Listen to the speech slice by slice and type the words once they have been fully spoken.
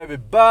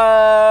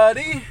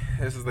everybody,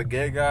 this is the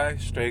Gay Guy,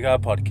 Straight Guy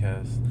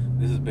Podcast.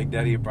 This is Big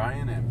Daddy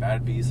Brayan and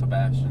Bad B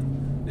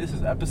Sebastian. This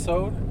is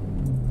episode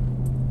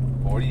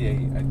 48,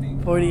 I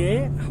think.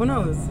 48? Who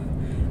knows?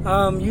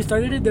 You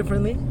started it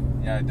differently.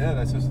 Yeah, I did.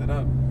 I switched it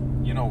up.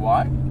 You know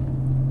why?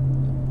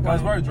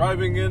 Because we're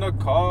driving in a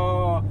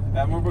car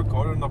and we're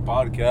recording the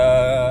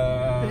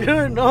podcast.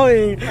 You're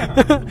annoying.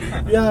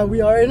 Yeah,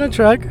 we are in a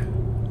truck.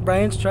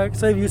 Brian's truck.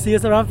 So if you see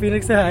us around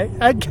Phoenix, say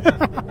hi.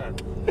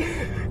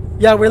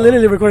 Yeah, we're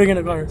literally recording in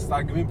a car.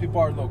 Stop giving people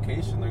our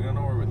location. They're going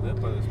to know where we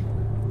live by this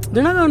point.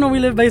 They're not going to know we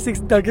live by 6.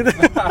 They're going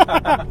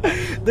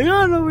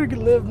to know we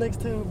live next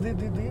to...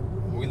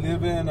 We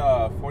live in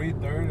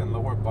 43rd and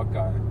Lower Buckeye.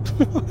 I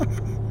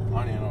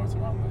don't even know what's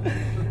around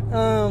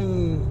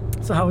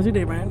there. So how was your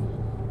day,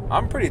 Brian?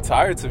 I'm pretty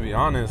tired, to be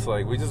honest.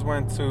 Like, we just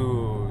went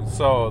to...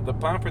 So, the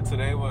plan for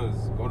today was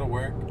go to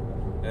work,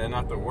 and then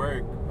after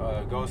work,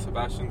 go with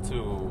Sebastian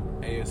to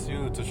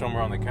ASU to show him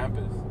around the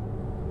campus.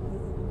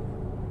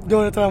 Do you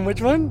want to tell him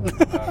which one?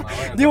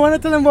 Do you want to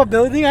tell him what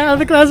building I have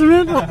the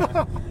classroom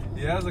in?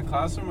 He has a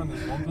classroom in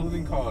this one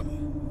building called...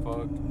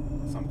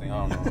 something,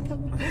 I don't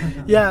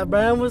know. Yeah,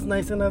 Brian was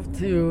nice enough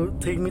to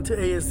take me to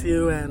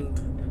ASU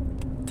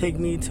and take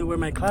me to where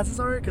my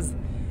classes are, because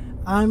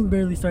I'm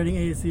barely starting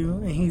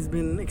ASU, and he's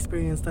been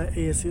experienced at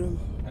ASU.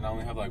 And I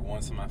only have like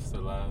one semester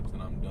left,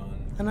 and I'm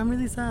done. And I'm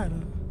really sad.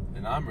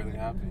 And I'm really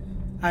happy.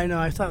 I know,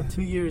 I saw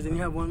 2 years, and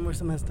you have one more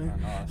semester.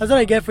 I know, that's what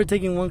I get for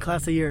taking one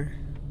class a year.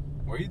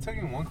 Were you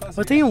taking one class? I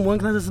was taking one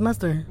class a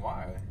semester.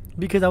 Why?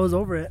 Because I was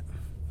over it.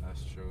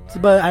 That's true.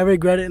 But I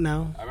regret it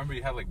now. I remember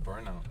you had like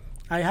burnout.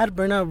 I had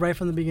burnout right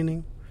from the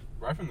beginning.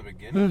 Right from the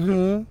beginning?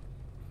 Mm-hmm.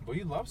 But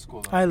you love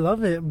school, though. I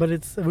love it, but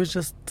it was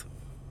just...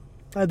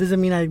 That doesn't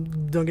mean I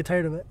don't get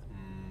tired of it.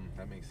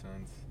 That makes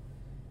sense.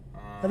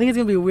 I think it's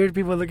going to be weird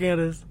people looking at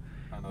us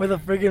with a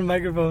freaking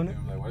microphone.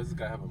 Like, why does this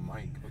guy have a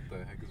mic? What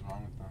the heck is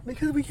wrong with that?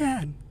 Because we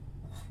can.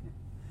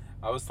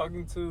 I was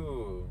talking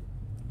to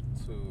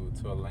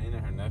Elaine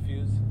and her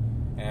nephews,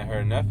 and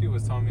her nephew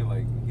was telling me,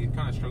 like, he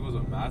kind of struggles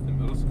with math in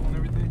middle school and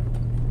everything.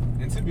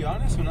 And to be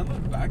honest, when I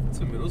look back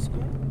to middle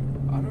school,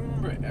 I don't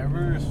remember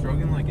ever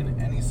struggling, like, in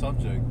any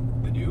subject.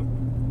 Did you?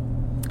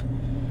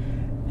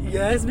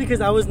 Yes, because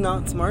I was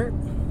not smart.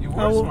 You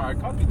were smart. I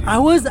copied you. I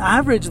was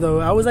average, though.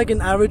 I was like an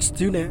average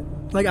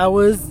student. Like, I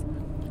was...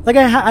 Like,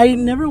 I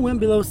never went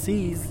below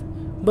C's.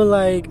 But,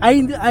 like,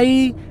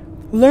 I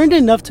learned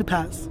enough to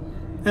pass.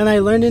 And I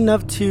learned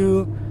enough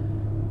to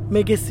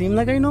make it seem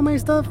like I know my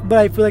stuff. But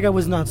I feel like I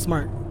was not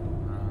smart.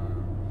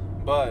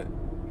 But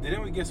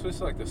didn't we get switched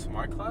to, like, the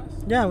smart class?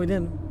 Yeah, we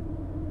did.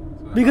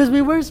 Because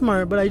we were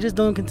smart, but I just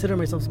don't consider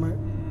myself smart.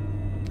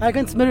 I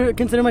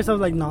consider myself,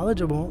 like,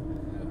 knowledgeable.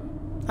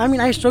 I mean,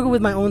 I struggle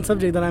with my own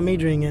subject that I'm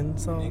majoring in,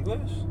 so...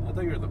 English? I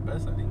thought you were the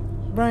best at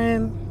English.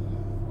 Brian.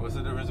 What's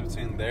the difference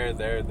between there?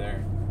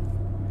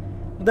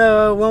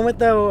 The one with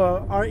the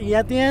R-E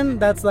at the end,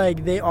 that's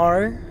like they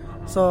are.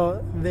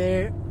 So,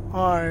 they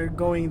are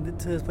going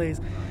to this place.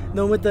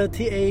 The one with the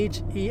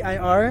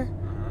T-H-E-I-R,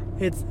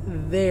 it's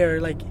there,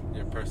 like...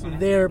 Your person?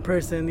 Their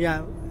person,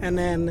 yeah. And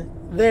then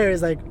there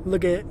is like,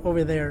 look at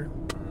over there.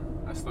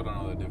 I still don't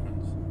know the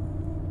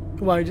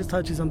difference. Well, I just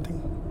taught you something.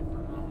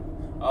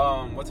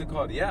 What's it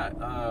called? Yeah,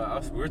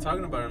 we were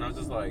talking about it, and I was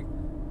just like,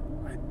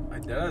 I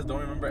deadass don't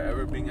remember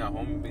ever being at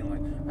home and being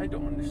like, I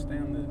don't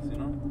understand this, you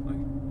know?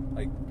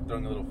 Like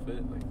throwing a little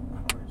fit, like,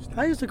 I don't understand.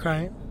 I used to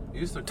cry. You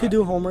used to cry? To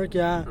do homework,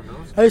 yeah.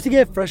 I used to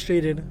get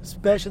frustrated,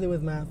 especially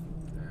with math.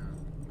 Yeah.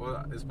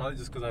 Well, it's probably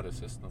just because I had a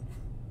system.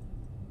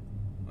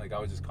 Like, I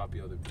would just copy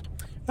other people.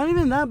 Not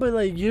even that, but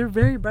like you're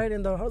very bright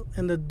in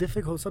the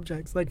difficult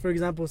subjects. Like, for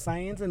example,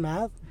 science and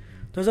math.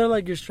 Those are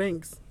like your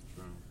strengths.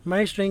 True.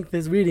 My strength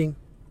is reading.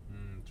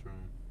 True.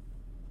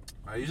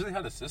 I usually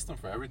had a system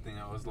for everything.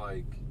 I was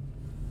like,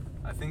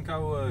 I think I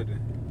would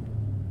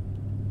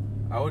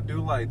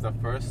do like not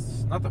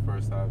the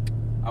first half.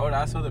 I would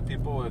ask other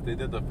people if they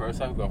did the first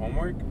half of the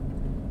homework,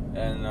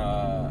 and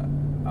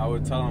I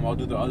would tell them I'll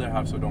do the other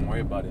half, so don't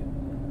worry about it.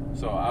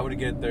 So I would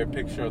get their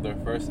picture of their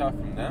first half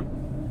from them.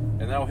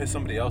 And then I'll hit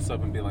somebody else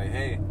up and be like,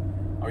 hey,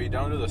 are you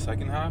down to do the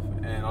second half?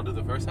 And I'll do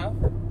the first half.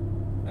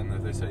 And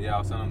if they say, yeah,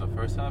 I'll send them the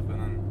first half. And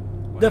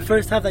then... The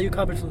first half that you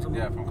copied from someone?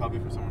 Yeah, from copy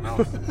from someone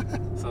else.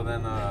 So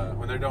then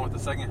when they're done with the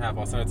second half,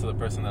 I'll send it to the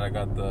person that I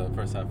got the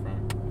first half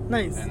from.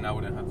 Nice. And I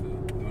wouldn't have to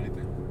do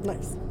anything.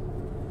 Nice.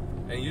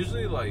 And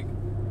usually, like,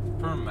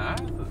 for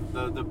math,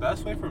 the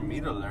best way for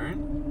me to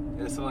learn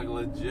is to, like,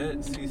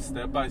 legit see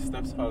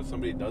step-by-step how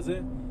somebody does it.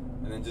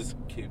 And then just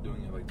keep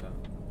doing it like that.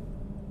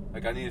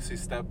 Like, I need to see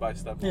step by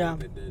step what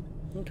they did.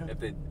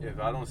 Okay. If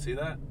I don't see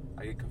that,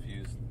 I get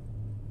confused.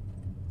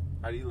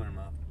 How do you learn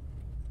math?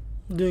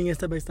 Doing it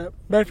step by step.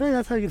 But I feel like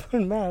that's how you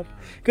learn math.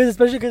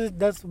 Especially because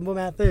that's what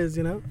math is,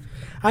 you know?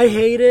 I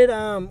hated...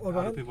 A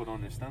lot of people don't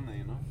understand that,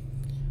 you know?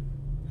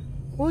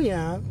 Well,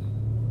 yeah.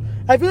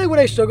 I feel like what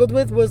I struggled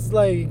with was,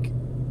 like...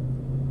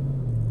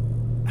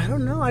 I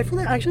don't know. I feel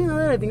like, actually, now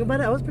that I think about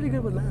it, I was pretty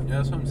good with math. Yeah,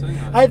 that's what I'm saying.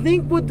 I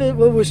think what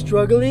was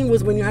struggling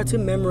was when you had to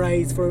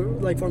memorize for,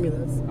 like,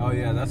 formulas. Oh,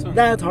 yeah,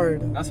 that's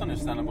hard. That's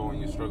understandable when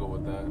you struggle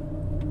with that.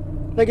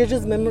 Like it's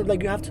just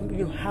like you have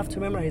to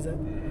memorize it,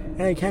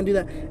 and I can't do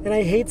that. And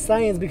I hate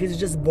science because it's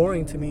just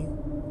boring to me.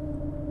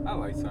 I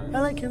like science. I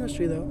like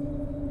chemistry though.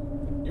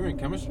 You were in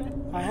chemistry?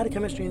 I had a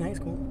chemistry in high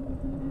school.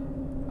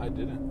 I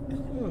didn't.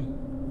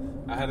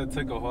 I had to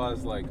take a whole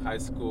like high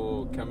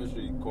school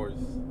chemistry course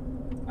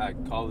at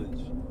college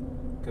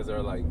because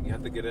they're like you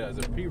have to get it as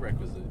a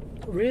prerequisite.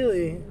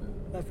 Really?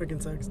 That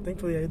freaking sucks.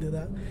 Thankfully I did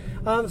that.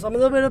 So I'm a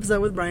little bit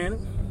upset with Brayan.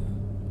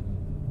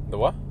 The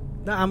what?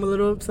 I'm a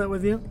little upset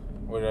with you.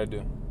 What did I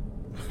do?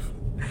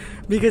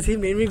 Because he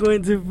made me go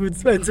into Food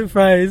Spencer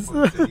Fries.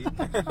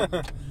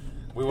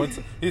 We went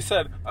to, he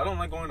said, I don't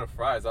like going to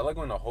Fry's. I like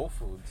going to Whole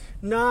Foods.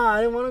 Nah,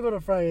 I didn't want to go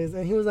to Fry's.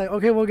 And he was like,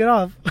 okay, well, get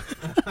off.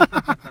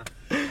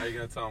 Are you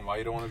going to tell him why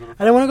you don't want to go to Fry's?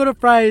 I didn't want to go to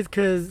Fry's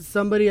because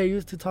somebody I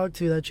used to talk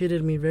to that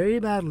treated me very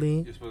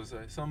badly. You're supposed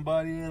to say,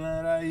 somebody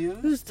that I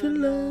used to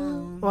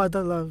love. Oh, I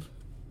thought love.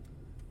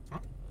 Huh?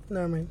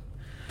 Never mind.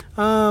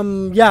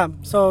 Yeah,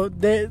 so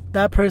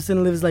that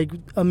person lives like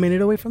a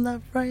minute away from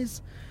that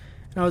Fry's.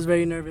 And I was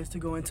very nervous to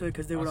go into it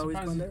because they would always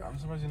go there. I'm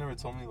surprised you never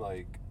told me,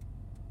 like...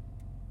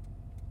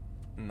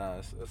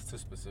 Nah, that's too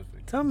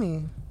specific. Tell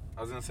me.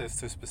 I was going to say it's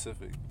too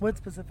specific. What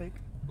specific?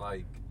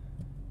 Like,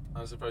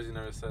 I'm surprised you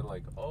never said,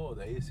 like, oh,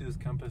 the ASU's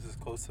campus is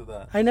close to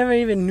that. I never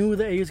even knew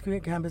the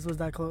ASU campus was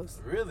that close.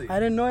 Really? I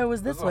didn't know it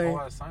was this way. There's a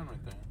whole ass sign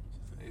right there. It's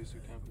the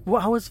ASU campus.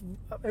 Well,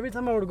 every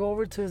time I would go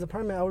over to his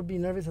apartment, I would be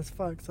nervous as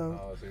fuck. So.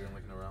 Oh, so you're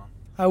looking around?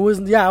 I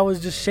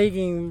was just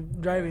shaking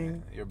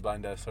driving. Yeah, your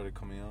blind ass started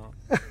coming out.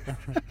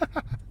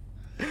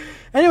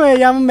 Anyway,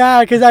 yeah, I'm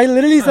mad because I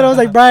literally said I was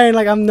like, Brayan,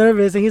 like I'm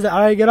nervous, and he's like,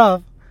 all right, get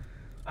off.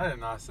 I did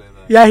not say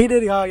that. Yeah, he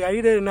did. Oh, yeah,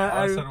 he did. All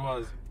I said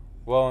was,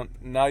 well,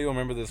 now you'll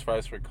remember this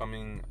Fries for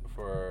coming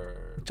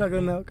for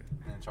chocolate milk.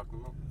 And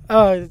chocolate milk.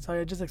 Oh,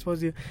 sorry, I just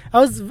exposed you.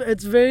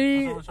 It's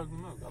very. I like chocolate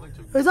milk. I like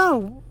chocolate milk. It's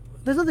not.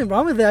 There's nothing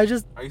wrong with it. I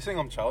just. Are you saying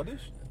I'm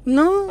childish?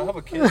 No. I have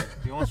a kid.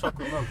 You want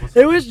chocolate milk?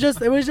 It was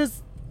just.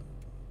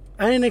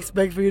 I didn't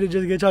expect for you to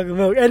just get chocolate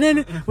milk, and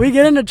then we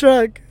get in the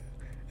truck,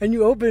 and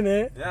you open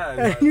it,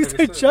 and you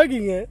start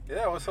chugging it.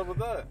 Yeah, what's up with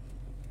that?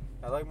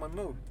 I like my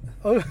milk.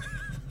 Oh.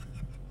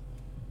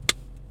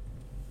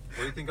 What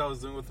do you think I was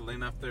doing with the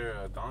lane after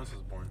Adonis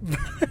was born?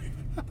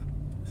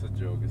 It's a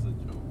joke.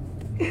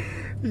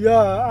 Yeah,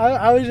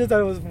 I was just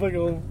thought it was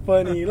fucking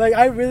funny. Like,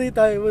 I really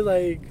thought it was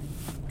like,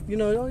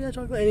 oh yeah,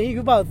 chocolate. And he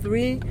bought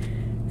 3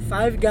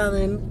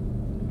 5-gallon.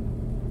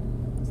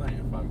 It's not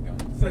even 5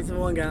 gallons. It's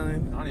 1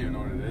 gallon. I don't even know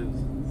what it is.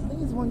 I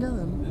think it's 1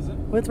 gallon. Is it?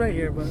 Well, it's right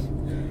here, but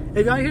yeah.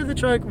 If y'all hear the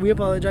truck, we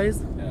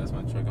apologize. Yeah, that's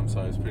my truck. I'm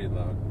sorry. It's pretty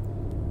loud.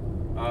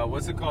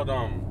 What's it called?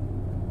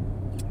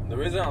 The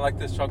reason I like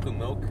this chocolate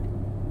milk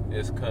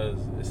is because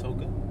it's so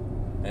good.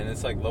 And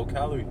it's like low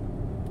calorie.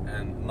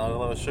 And not a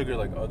lot of sugar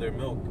like other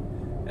milk.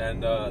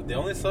 And they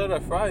only sell it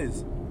at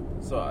Fry's.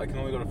 So I can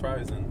only go to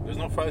Fry's. And there's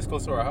no Fry's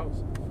close to our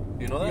house.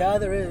 You know that? Yeah,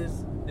 there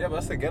is. Yeah, but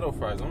that's the ghetto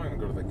Fry's. I'm not going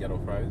to go to the ghetto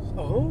Fry's.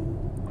 Oh?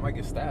 I might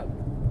get stabbed.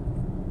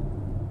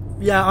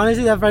 Yeah,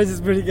 honestly, that Fry's is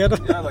pretty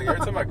ghetto. Yeah, like every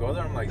time I go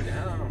there, I'm like,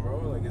 damn, bro.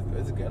 Like,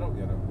 it's ghetto.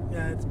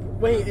 Yeah,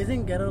 wait,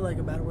 isn't ghetto like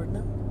a bad word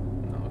now?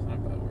 No, it's not a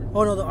bad word.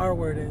 Oh, no, the R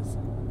word is.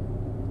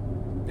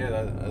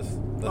 Yeah, that's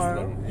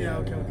R? Yeah,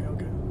 okay.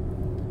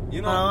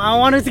 You know, I don't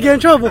want us to get in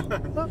trouble.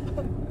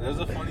 There's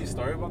a funny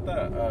story about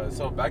that.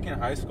 So back in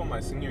high school,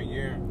 my senior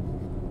year,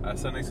 I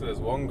sat next to this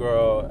one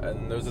girl,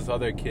 and there was this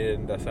other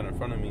kid that sat in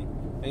front of me.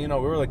 And we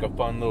were like a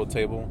fun little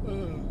table.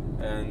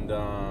 And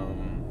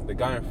the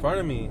guy in front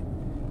of me,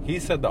 he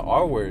said the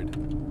R word.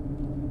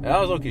 And I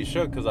was low-key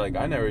shook because like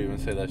I never even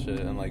say that shit.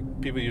 And like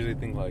people usually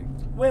think like.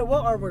 Wait,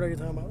 what R word are you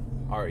talking about?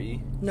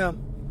 R-E? No,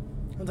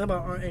 I'm talking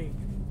about R-A.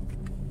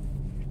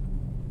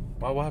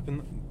 Wow, what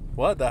happened?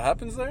 What? That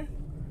happens there?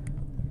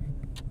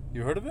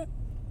 You heard of it?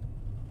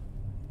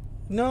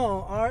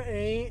 No,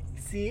 R-A-C-H-E-T.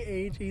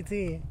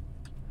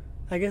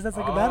 I guess that's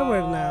like a bad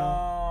word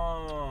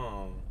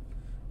now.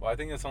 Well, I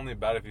think it's only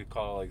bad if you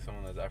call like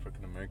someone that's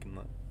African American.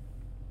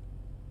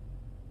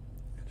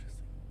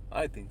 Interesting.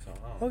 I think so.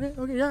 Okay,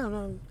 yeah,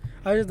 no.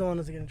 I just don't want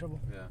us to get in trouble.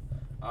 Yeah.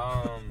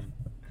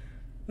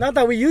 Not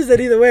that we use it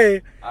either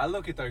way. I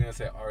look at they're gonna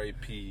say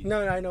R-A-P.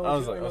 No, I know. I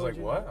was like,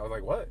 what? I was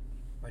like, what?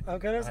 Like, I'm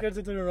kind of scared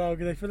to turn around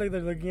because I feel like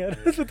they're looking at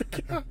us with the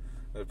camera.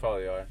 They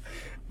probably are.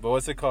 But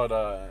what's it called?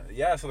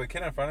 Yeah, so the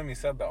kid in front of me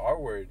said the R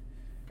word.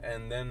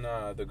 And then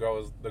the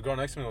girl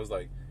next to me was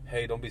like,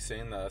 hey, don't be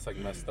saying that. That's like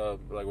messed up.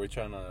 Like we're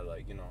trying to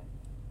like,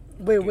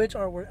 Wait, which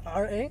R word?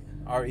 R-A?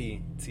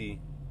 R-E-T.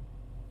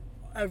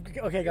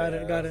 Okay, got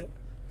it.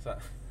 So,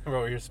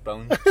 bro, you're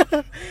spelling?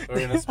 We're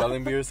in a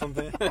spelling bee or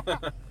something?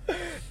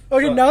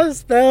 Okay, now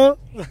spell.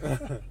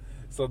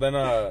 So then,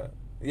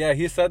 yeah,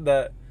 he said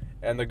that.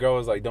 And the girl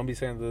was like, don't be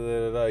saying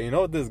da-da-da-da. You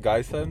know what this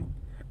guy said?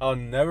 I'll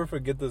never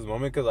forget this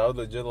moment because I was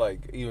legit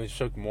like even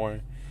shook more.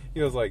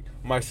 He was like,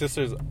 my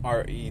sister's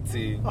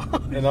R-E-T.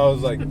 And I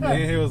was like,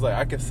 and he was like,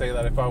 I can say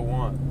that if I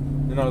want.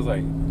 And I was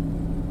like, I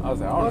don't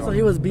know. So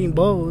he was being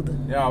bold.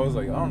 Yeah, I was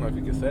like, I don't know if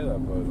you can say that,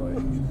 but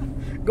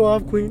like. Go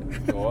off, queen.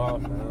 Go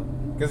off,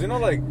 man. Because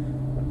like,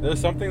 there's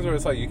some things where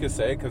it's like you can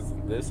say because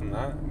this and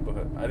that. But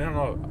I don't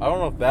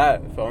know if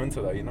that fell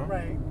into that,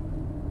 Right.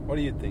 What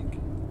do you think?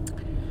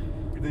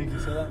 You think you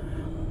said that?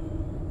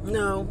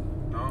 No.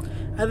 No?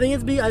 I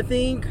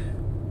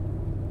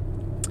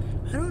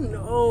don't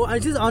know. I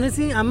just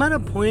honestly, I'm at a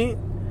point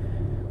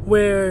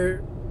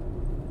where...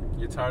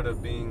 You're tired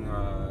of being,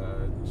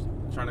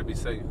 trying to be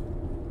safe.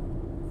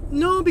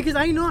 No, because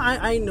I know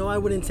I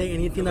wouldn't say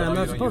anything that I'm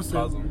not supposed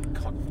to.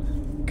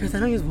 Because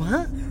I don't use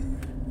what?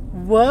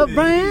 What,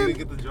 Brian? You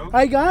didn't get the joke?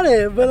 I got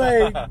it, but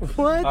like,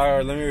 what?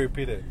 Alright, let me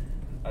repeat it.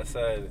 I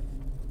said,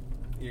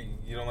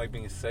 you don't like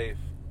being safe.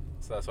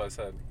 So that's what I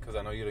said. Because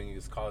I know you don't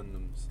use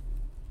condoms.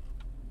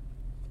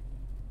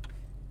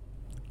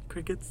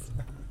 Crickets.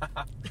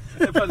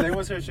 If her name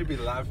was here, she'd be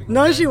laughing.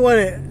 No, she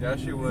wouldn't. Yeah,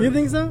 she would. You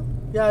think so?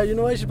 Yeah, you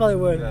know what? She probably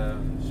would. Yeah,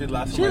 she'd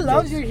laugh. She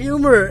loves your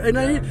humor, and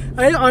yeah.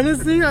 I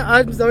honestly,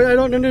 I'm sorry, I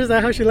don't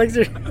understand how she likes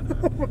your.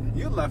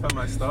 You laugh at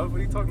my stuff. What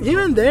are you talking about?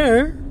 Even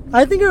there,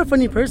 I think you're a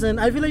funny person.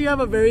 I feel like you have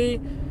a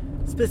very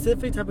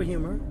specific type of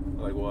humor.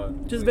 Like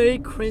what? Just very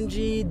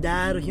cringy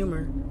dad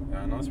humor.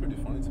 Yeah, I know it's pretty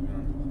funny to be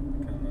honest.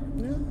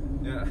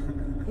 Yeah.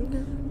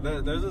 Okay.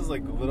 There's this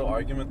like little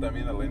argument that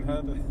me and Elaine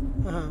had,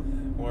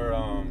 where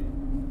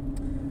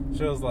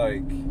she was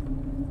like,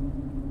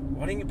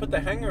 "Why didn't you put the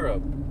hanger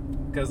up?"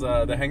 Because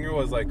the hanger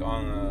was like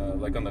on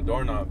the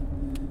doorknob,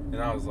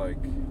 and I was like,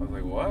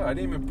 "What? I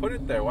didn't even put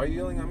it there. Why are you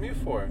yelling at me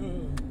for?"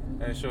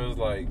 And she was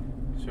like,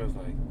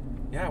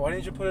 "Yeah, why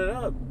didn't you put it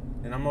up?"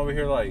 And I'm over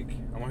here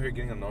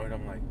getting annoyed.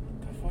 I'm like,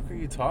 "What the fuck are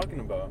you talking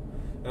about?"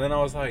 And then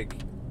I was like,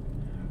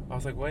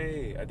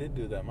 "Wait, I did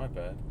do that. My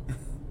bad."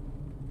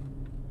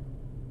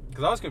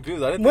 Because I was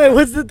confused. I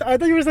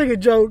thought you were saying a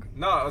joke.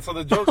 No, so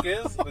the joke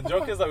is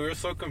that we were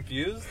so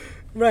confused.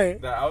 Right.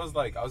 That I was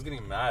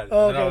getting mad.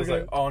 Oh, and then I was okay.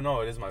 like, oh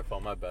no, it is my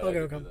fault. My bad.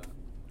 Okay.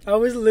 I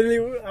was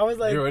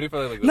like... You ready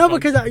for like no,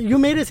 because you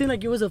made it seem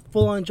like it was a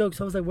full-on joke.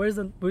 So I was like, where's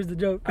the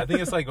joke? I think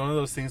it's like one of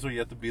those things where you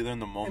have to be there in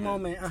the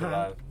moment.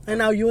 And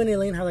now you and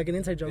Elaine have like an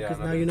inside joke because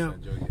now you know.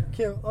 Joke, yeah.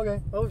 Cute. Okay.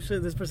 Oh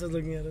shit, this person's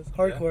looking at us.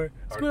 Hardcore.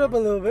 Yeah? Scoot up a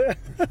little bit.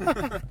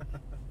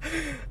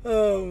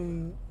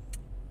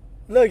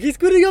 Look, he's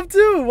scooting up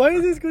too. Why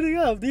is he scooting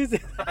up? Do you see?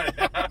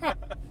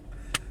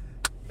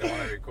 They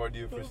want to record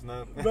you for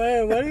Snap.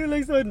 Brian, why do you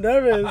look so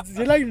nervous?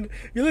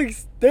 You look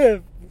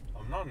stiff.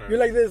 I'm not nervous. You're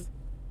like this.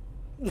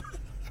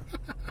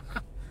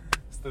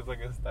 Stiff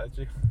like a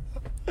statue.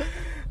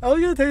 I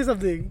was gonna tell you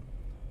something.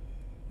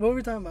 What were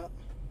we talking about?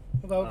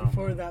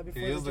 Before that?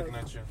 He is looking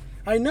at you.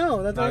 I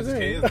know. That's what I'm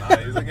saying.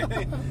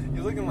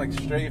 He's looking like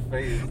straight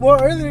face. Well,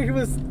 earlier he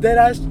was dead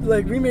ass.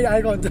 Like we made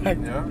eye contact.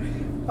 Yeah.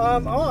 I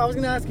was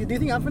gonna ask you. Do you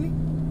think I'm funny?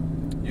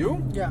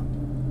 You? Yeah.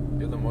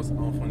 You're the most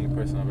unfunny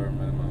person I've ever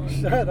met in my life.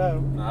 Shut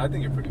up. Nah, I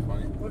think you're pretty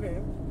funny.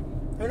 Okay.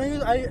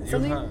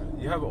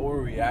 You have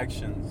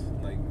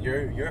overreactions. Like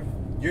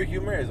your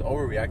humor is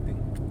overreacting.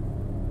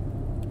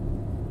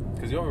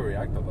 Because you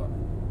overreact a lot.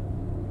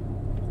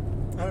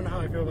 I don't know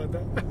how I feel about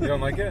that. You don't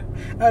like it?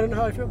 I don't know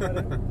how I feel about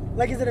it.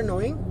 Like, is it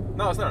annoying?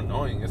 No, it's not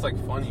annoying. It's like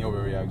funny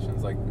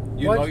overreactions. Like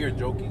know you're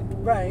joking.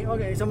 Right.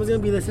 Okay. Someone's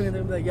gonna be listening and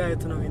they'll be like, "Yeah,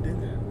 it's annoying, dude."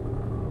 Yeah.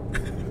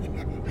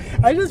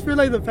 I just feel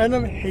like the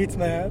fandom hates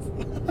my ass.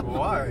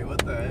 Why?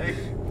 What the heck?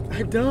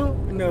 I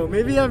don't know.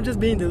 Maybe I'm just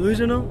being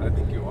delusional. I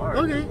think you are.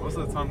 Okay. Most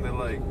of the time,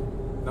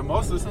 the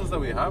most listens that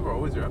we have are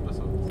always your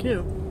episodes.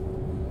 Cute.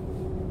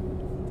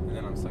 And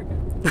then I'm second.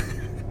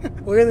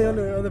 We're the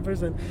other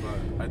person.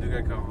 But I do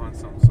get caught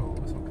some, so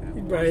it's okay.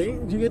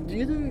 Right. Do you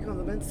get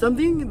compliments?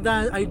 Something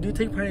that I do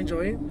take pride and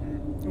joy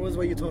was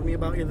what you told me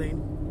about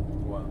Elaine.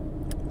 What?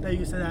 That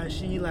you said that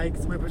she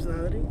likes my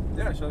personality.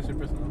 Yeah, she likes your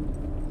personality.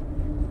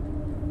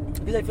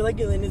 Because I feel like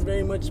Elaine is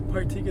very much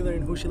particular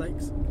in who she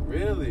likes.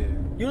 Really?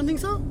 You don't think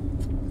so?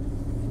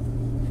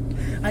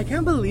 I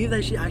can't believe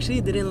that she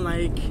actually didn't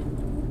like...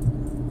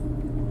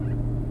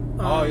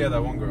 oh, yeah,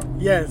 that one girl.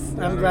 Yes,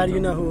 yeah, I'm glad you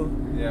know who.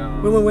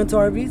 Yeah. When we went to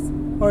Arby's?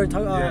 Or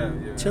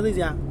Chili's,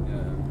 yeah.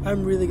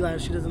 I'm really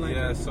glad she doesn't like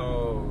Yeah, it.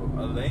 So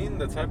Elaine,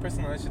 the type of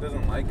personality she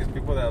doesn't like is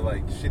people that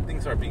she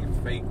thinks are being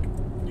fake.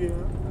 Yeah.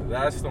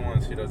 That's the one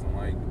she doesn't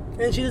like.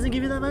 And she doesn't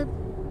give you that vibe?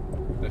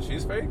 That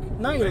she's fake?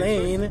 Not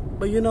Elaine,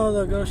 but you know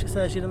the girl she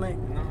said she didn't like.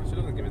 No, she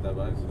doesn't give me that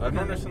vibe. I've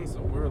known her since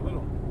we were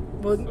little.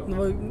 Well,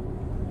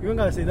 you don't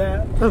gotta say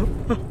that.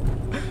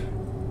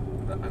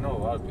 I know a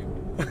lot of people.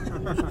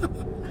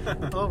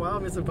 Oh wow,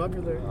 Mr.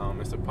 Popular.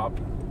 Mr.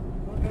 Popular.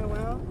 Okay,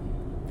 well.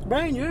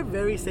 Brian, you're a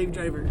very safe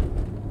driver.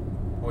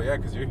 Well, yeah,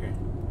 because you're here.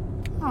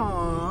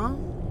 Aww.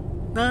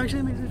 That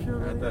actually makes me feel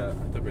really good. I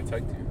have to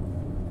protect you.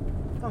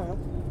 Oh,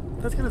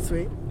 that's kind of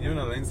sweet. Even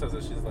Elaine says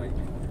that she's like,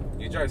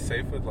 you drive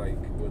safe with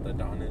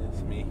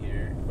Adonis, me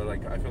here. But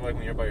I feel like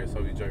when you're by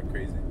yourself, you drive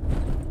crazy.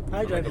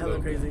 I drive hella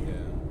crazy.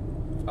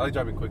 Yeah. I like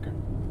driving quicker.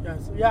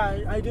 Yes.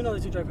 Yeah, I do know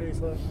that you drive very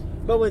slow.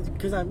 But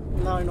because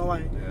now I know why.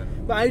 Yeah.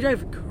 But I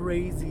drive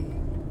crazy.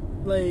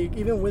 Like,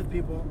 even with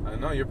people. I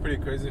know, you're pretty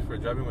crazy for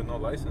driving with no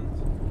license.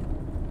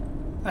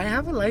 I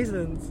have a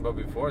license. But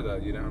before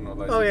that, you didn't have no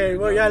license. Okay,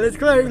 well, yeah, let's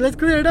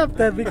clear it up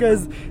then,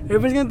 because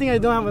everybody's gonna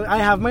think I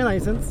have my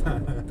license.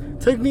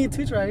 Took me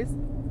 2 tries.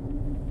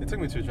 It took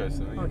me 2 tries,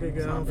 so okay,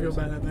 good. I don't feel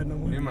bad at that no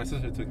more. Me and my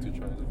sister took 2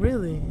 tries.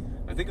 Really?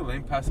 I think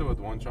Elaine passed it with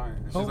 1 try.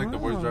 She's the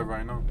worst driver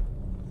I know.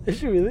 Is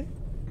she really?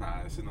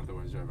 Nah, she's not the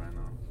worst driver right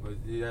now. But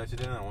yeah, she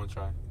did it on one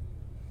try.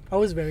 I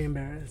was very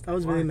embarrassed. I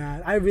was Why? really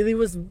mad. I really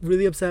was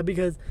really upset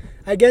because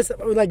I guess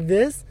like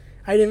this,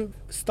 I didn't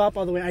stop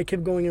all the way. I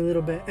kept going a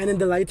little bit. And then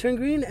the light turned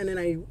green and then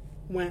I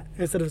went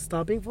instead of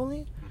stopping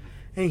fully.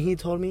 And he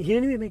told me, he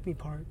didn't even make me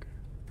park.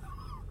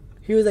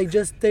 He was like,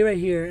 just stay right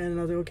here. And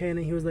I was like, okay. And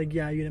then he was like,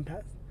 yeah, you didn't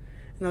pass.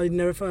 And I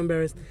never felt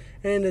embarrassed.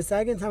 And the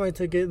second time I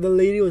took it, the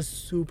lady was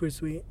super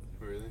sweet.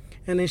 Really?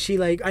 And then she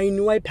like, I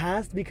knew I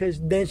passed because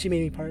then she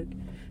made me park.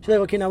 She's like,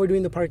 okay, now we're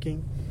doing the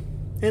parking.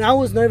 And I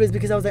was nervous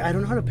because I was like, I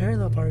don't know how to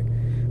parallel park.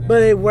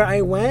 But where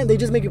I went, they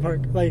just make you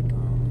park. Like,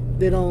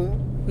 they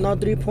don't, not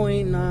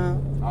 3-point, not...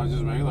 Oh,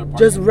 just regular parking?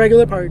 Just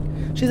regular park.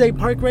 She's like,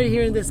 park right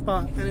here in this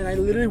spot. And then I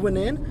literally went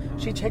in.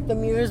 She checked the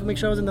mirrors, make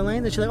sure I was in the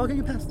lane. Then she's like, okay,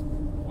 you passed.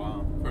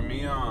 Wow. For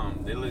me,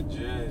 they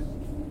legit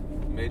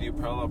made you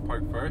parallel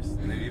park first.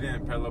 And if you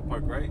didn't parallel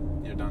park right,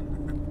 you're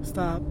done.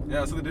 Stop. Yeah,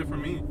 that's what they did for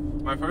me.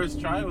 My first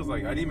try was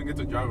like, I didn't even get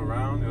to drive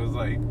around. It was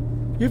like...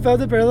 You felt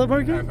the parallel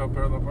parking? I felt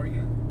parallel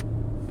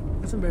parking.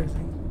 That's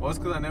embarrassing. Well, it's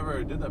because I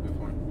never did that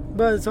before.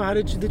 But so how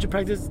did you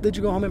practice? Did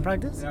you go home and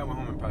practice? Yeah, I went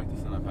home and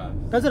practiced and I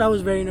passed. That's what I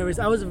was very nervous.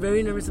 I was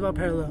very nervous about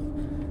parallel.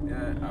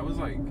 Yeah, I was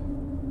like,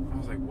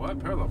 what?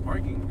 Parallel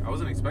parking? I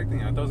wasn't expecting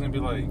it. I thought it was going to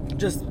be like...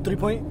 Just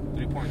 3-point?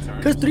 3-point turns.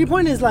 Because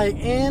 3-point is like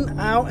in,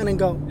 out, and then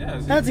go. Yeah,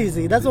 that's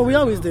easy. That's what we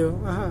always do.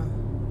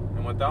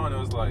 And with that one, it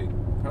was like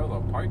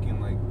parallel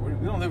parking. Like,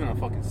 we don't live in a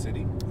fucking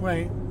city.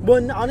 Right.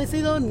 But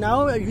honestly, though,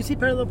 now you see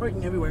parallel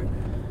parking everywhere.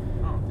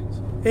 I don't think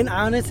so. And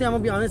honestly, I'm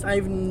going to be honest,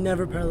 I've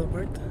never parallel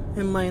parked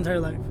in my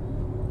entire life.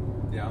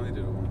 Yeah, I only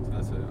did it once.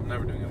 That's it. I'm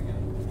never doing it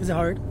again. Is it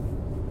hard?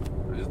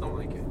 I just don't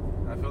like it.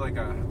 I feel like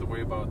I have to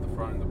worry about the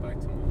front and the back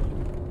too much.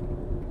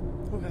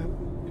 Okay.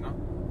 You know?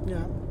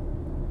 Yeah.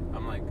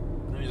 I'm like,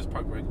 let me just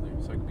park regular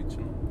so I can be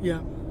chilling. Yeah.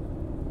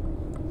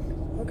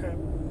 Okay.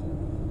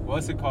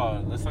 What's it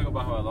called? Let's talk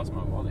about how I lost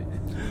my wallet.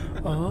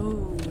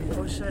 Oh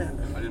shit.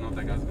 I didn't know if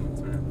that guy's going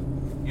to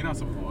turn. You know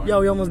some people are. Yo,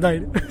 we almost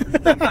died.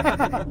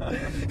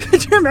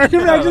 Could you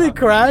imagine if we actually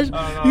crashed?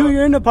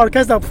 You're in the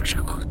podcast now.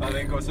 I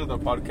think goes to the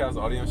podcast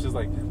audience just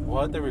like,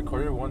 what? They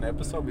recorded one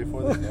episode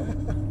before they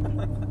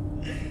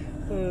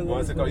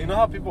What's it called? You know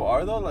how people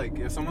are though? Like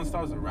if someone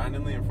stops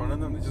randomly in front of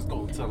them, they just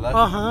go to the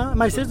left.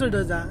 My sister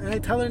does that, and I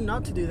tell her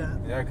not to do that.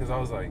 Yeah, because I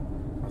was like,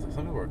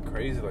 some people are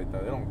crazy like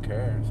that. They don't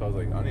care. So I was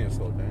like, I need to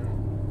slow down.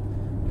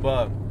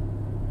 But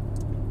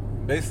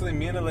basically,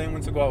 me and Elaine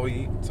went to go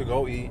eat.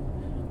 We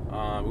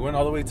went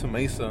all the way to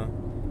Mesa.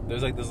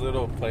 There's like this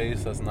little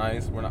place that's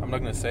nice. I'm not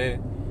gonna say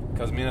it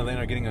because me and Elaine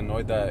are getting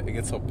annoyed that it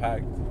gets so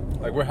packed.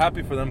 Like we're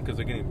happy for them because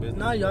they're getting business.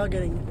 Not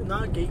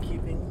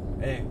gatekeeping.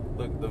 Hey,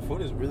 look, the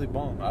food is really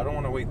bomb. I don't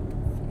want to wait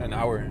an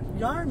hour.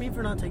 Y'all are me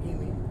for not taking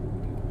me.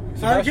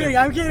 Sebastian,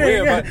 I'm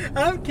kidding. Wait,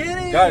 I'm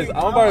kidding. Guys,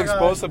 I'm about to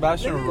expose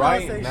Sebastian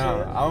right now.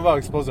 Shit. I'm about to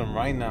expose him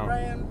right now.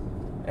 Brayan.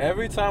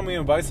 Every time we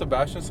invite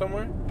Sebastian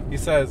somewhere, he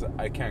says,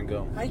 I can't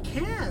go. I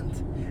can't.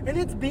 And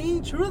it's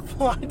being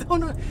truthful. I don't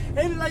know.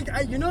 And like,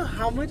 you know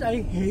how much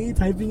I hate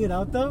typing it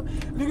out though?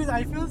 Because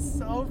I feel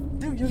so...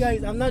 Dude, you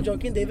guys, I'm not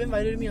joking. They've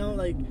invited me out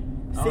like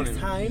 6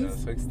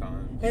 times. Yeah, 6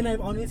 times. And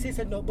I've honestly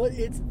said no, but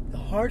it's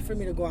hard for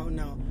me to go out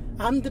now.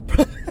 I'm the...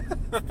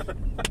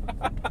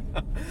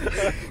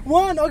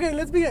 Okay,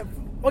 let's begin.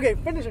 Okay,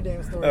 finish your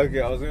damn story.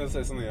 Okay, I was going to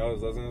say something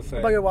else. I was going to say...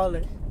 About your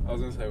wallet. I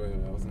was going to say, wait,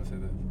 I was going to say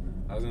this.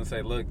 I was going to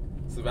say, look,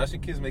 Sebastian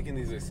keeps making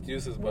these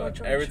excuses,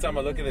 but every time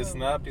I look at his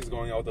snap, he's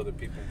going out with other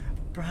people.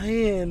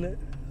 Brayan,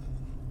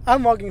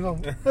 I'm walking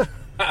home.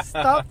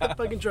 Stop the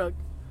fucking truck.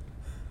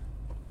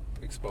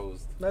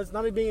 Exposed. That's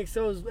not being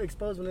exposed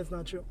when it's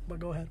not true. But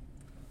go ahead.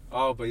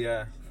 Oh, but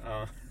yeah.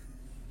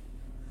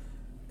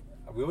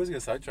 We always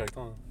get sidetracked,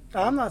 huh?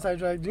 I'm not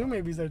sidetracked. You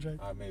may be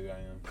sidetracked. Maybe I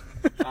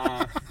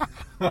am.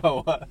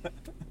 What?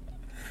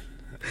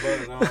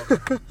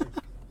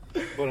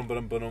 But,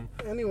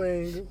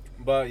 Anyway.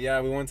 But yeah,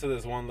 we went to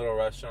this one little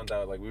restaurant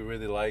that like we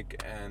really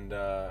like, and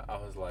I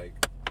was like,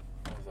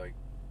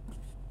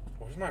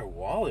 where's my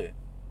wallet?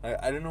 I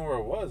didn't know where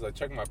it was. I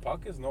checked my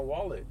pockets, no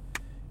wallet,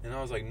 and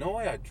I was like, no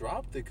way, I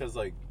dropped it because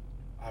like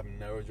I've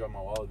never dropped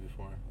my wallet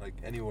before, like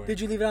anywhere. Did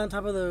you leave it on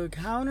top of the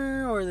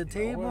counter or the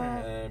table?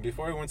 And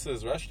before we went to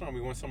this restaurant,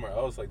 we went somewhere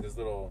else, like this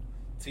little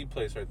tea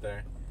place right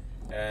there,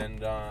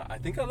 and I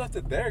think I left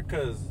it there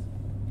because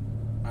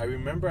I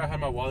remember I had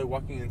my wallet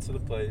walking into the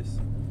place.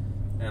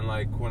 And,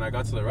 like, when I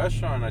got to the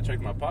restaurant, I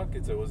checked my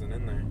pockets. It wasn't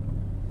in there.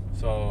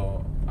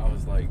 So, I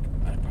was like,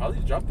 I probably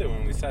dropped it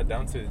when we sat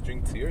down to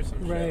drink tea or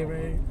some shit.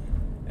 Right.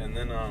 And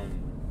then,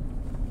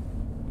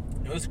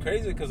 it was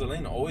crazy because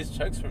Elaine always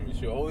checks for me.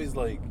 She's always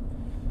like,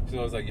 you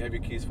have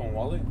your keys, phone,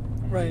 wallet?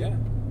 Right. Yeah.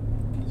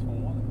 Keys,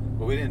 phone, wallet.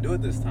 But we didn't do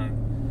it this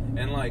time.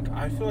 And, like,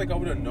 I feel like I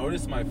would have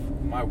noticed my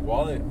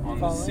wallet on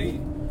the seat.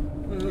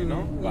 You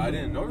know? But I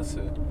didn't notice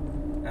it.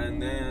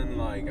 And then,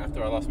 like,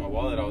 after I lost my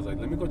wallet, I was like,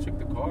 let me go check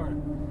the car.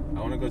 I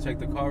want to go check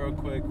the car real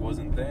quick.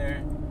 Wasn't there.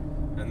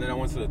 And then I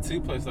went to the tea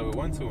place that we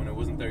went to, and it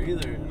wasn't there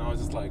either. And I was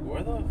just like,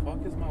 where the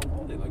fuck is my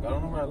wallet? Like, I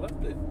don't know where I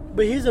left it.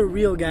 But here's a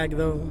real gag,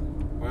 though.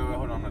 Wait,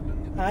 hold on. I'm not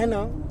done yet. I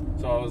know.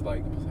 So I was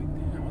like,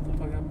 damn, what the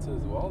fuck happened to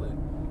his wallet.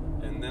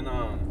 And then,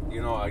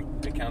 you know, I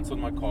canceled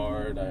my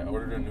card. I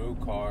ordered a new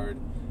card.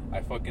 I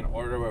fucking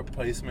ordered a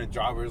replacement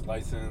driver's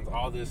license,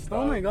 all this stuff.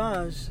 Oh my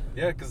gosh.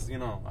 Yeah, because, you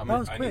know, I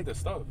need this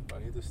stuff.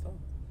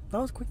 That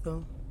was quick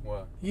though.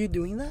 What? You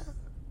doing that?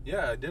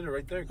 Yeah, I did it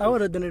right there. I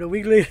would have done it a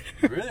week later.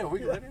 Really? A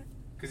week later?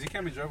 Because you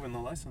can't be driving with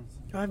no license.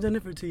 I've done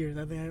it for 2 years.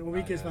 I think a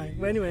week is fine.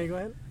 But anyway, go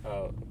ahead.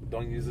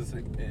 Don't use this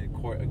in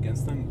court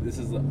against them. This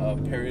is a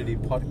parody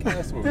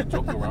podcast where we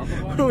joke around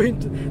a lot.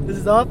 This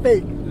is all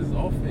fake. This is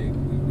all fake.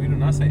 We do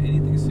not say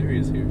anything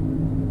serious here.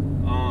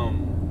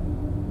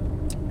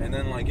 And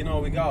then, like, you know,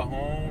 we got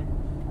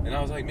home, and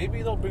I was like,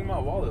 maybe they'll bring my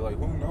wallet. Like,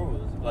 who knows?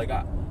 Like,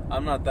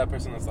 I'm not that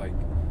person that's, like,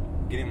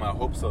 getting my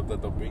hopes up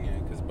that they'll bring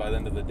it. Because by the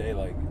end of the day,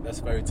 like, that's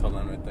fairy tale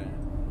land right there.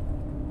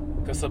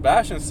 Because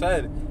Sebastian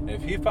said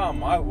if he found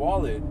my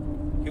wallet,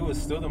 he would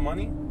steal the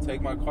money, take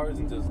my cards,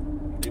 and just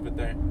leave it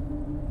there.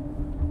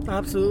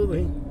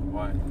 Absolutely.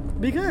 Why?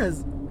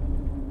 Because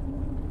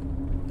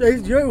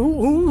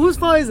whose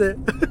fault is it?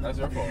 That's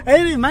your fault.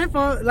 Hey, it's my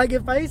fault. Like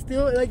if I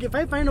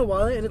find a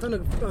wallet and it's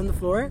on the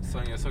floor.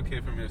 Sonia, it's okay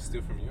for me to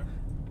steal from you.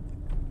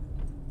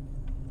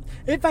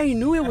 If I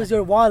knew it was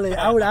your wallet,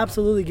 I would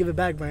absolutely give it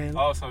back, Brian.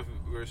 Oh, so if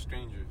we're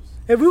strangers.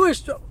 If we were,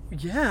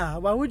 yeah.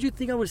 Why would you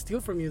think I would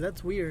steal from you?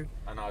 That's weird.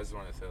 I know. I just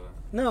wanted to say that.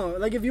 No,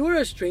 like if you were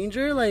a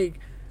stranger, like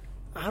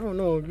I don't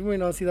know, you might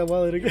not see that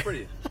wallet again.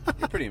 You're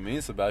pretty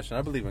mean, Sebastian.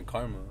 I believe in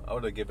karma. I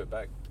would have given it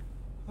back.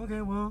 Okay,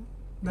 well.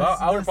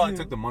 I would have probably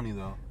took the money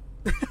though.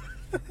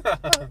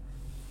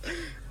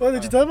 Well,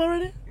 did you tell him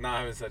already? No, I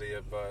haven't said it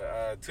yet.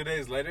 But 2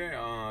 days later,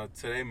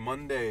 today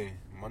Monday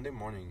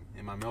morning,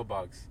 in my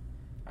mailbox,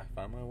 I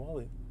found my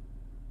wallet.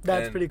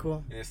 That's pretty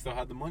cool. And it still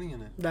had the money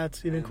in it.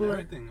 That's even cooler.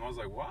 Everything. I was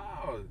like,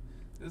 wow,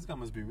 this guy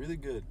must be really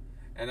good.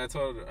 And I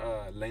told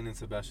Lane and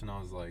Sebastian, I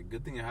was like,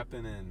 good thing it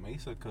happened in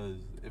Mesa, because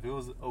if it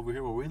was over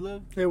here where we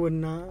live, it would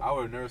not. I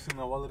would have never seen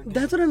that wallet again.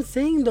 That's what I'm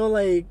saying, though.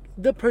 Like,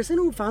 the person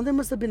who found it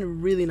must have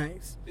been really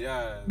nice.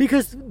 Yeah.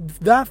 Because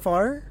that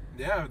far?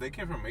 Yeah, they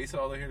came from Mesa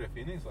all the way here to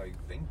Phoenix. Like,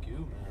 thank you,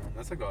 man.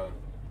 That's like a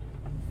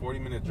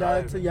 40-minute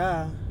drive.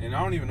 Yeah. And I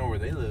don't even know where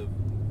they live.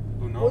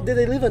 Who knows? Well, did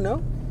they leave a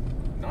note?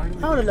 No, I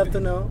would have left a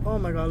note. Oh,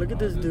 my God. Look at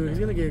this dude. He's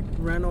going to get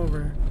ran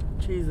over.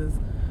 Jesus.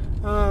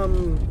 They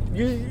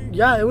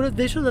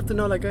should have left a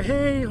note like,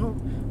 hey,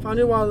 found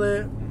your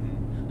wallet.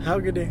 Mm-hmm. Have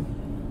a good day.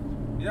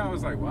 Yeah, I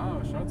was like,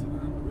 wow, shout out to them.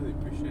 I really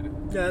appreciate it.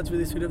 Yeah, that's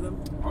really sweet of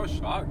them. I was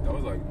shocked. I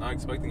was like, not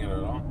expecting it at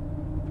all.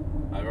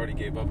 I already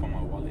gave up on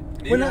my wallet.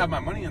 And even have my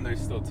money in there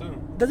still,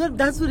 too.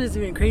 That's what is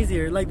even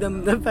crazier. Like,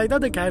 the fact that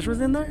the cash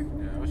was in there.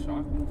 Yeah, I was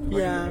shocked. Like,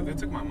 yeah. If they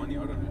took my money,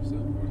 I would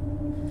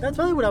understand. That's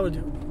probably what I would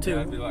do, too.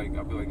 Yeah, I'd be like,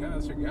 yeah,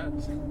 that's your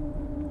gas.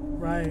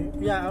 Right.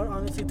 Yeah, I would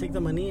honestly take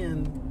the money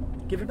and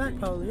give it back,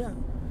 probably, yeah.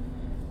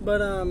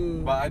 But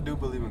I do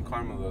believe in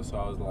karma, though, so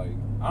I was like,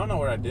 I don't know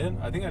what I did.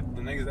 I think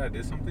the next day I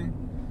did something,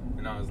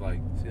 and I was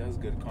like, see, that's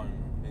good karma.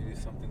 Maybe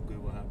something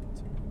good will happen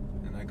to me.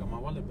 And I got my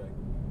wallet back.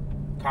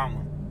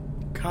 Karma.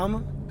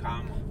 Karma?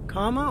 Karma.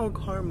 Karma or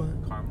karma?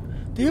 Karma.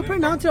 Do you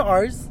pronounce your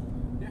R's?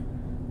 Yeah.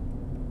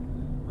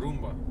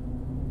 Roomba.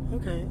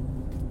 Okay.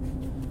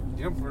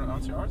 You don't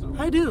pronounce your R's? Or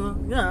I do.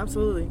 Yeah,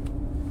 absolutely.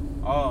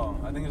 Oh,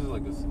 I think it's just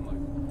like this.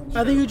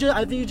 I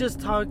think you just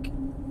talk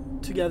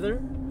together,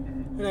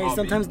 and I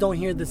sometimes don't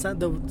hear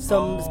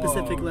some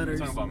specific letters.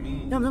 You're talking about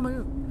me? Yeah, I'm talking about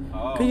you.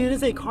 Because you didn't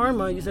say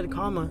karma, you said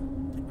karma.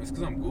 It's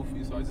because I'm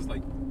goofy, so I just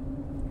like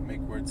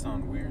make words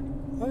sound weird.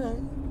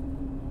 Okay.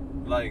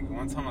 Like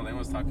one time Elaine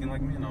was talking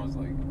like me, and I was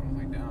like,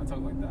 damn, I talk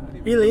like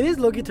that. Elaine is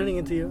low-key turning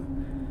into you.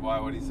 Why?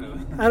 What do you say?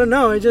 I don't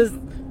know.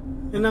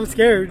 And I'm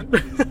scared.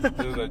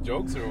 Is that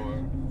jokes or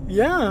what?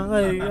 Yeah,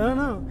 like I don't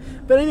know.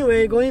 But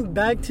anyway, going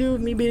back to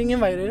me being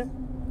invited.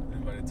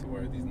 Invited to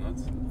where? These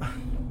nuts?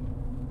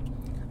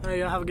 Alright,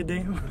 y'all have a good day.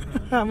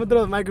 I'm gonna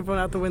throw the microphone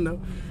out the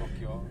window. Fuck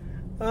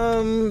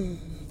y'all.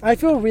 I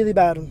feel really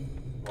bad.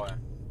 Why?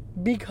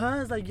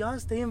 Because like y'all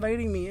stay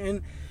inviting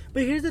me,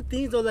 but here's the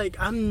thing though, like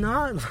I'm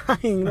not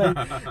lying. Like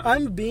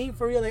I'm being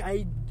for real. Like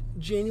I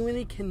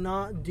genuinely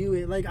cannot do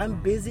it. Like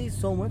I'm busy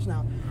so much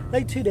now.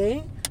 Like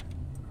today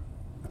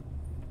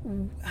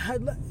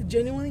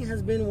genuinely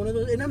has been one of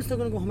those, and I'm still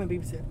gonna go home and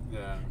babysit.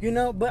 Yeah. You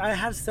know, but I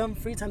have some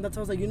free time. That's why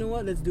I was like, you know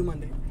what? Let's do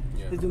Monday.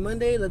 Yeah. Let's do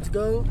Monday. Let's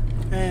go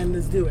and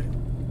let's do it.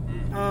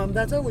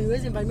 That's why when you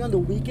guys invite me on the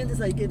weekends,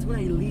 it's when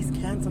I least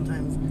can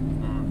sometimes.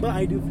 But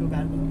I do feel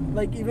bad though.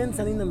 Like even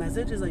sending the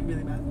message is like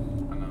really bad.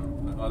 I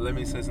know. Let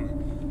me say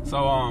something.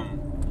 So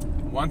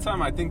one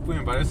time I think we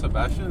invited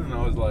Sebastian, and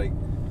I was like,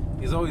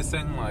 he's always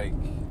saying like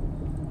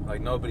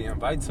nobody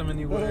invites him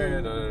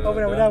anywhere.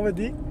 When I with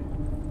D.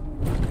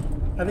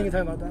 I think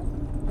you're talking about that.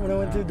 When I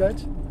went to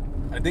Dutch.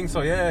 I think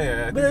so.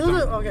 Yeah. But it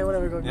was okay.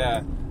 Whatever. Go.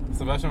 Yeah.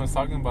 Sebastian was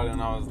talking about it,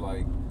 and I was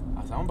like,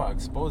 I'm about to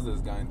expose this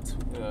guy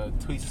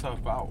and tweet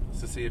stuff out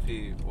to see if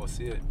he will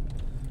see it.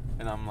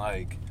 And I'm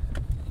like,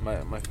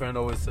 my friend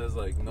always says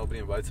like nobody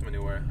invites him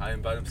anywhere. I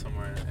invite him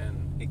somewhere,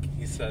 and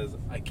he says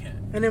I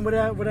can't. And then what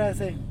did I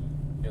say?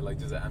 Yeah, like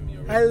just at me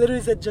already. I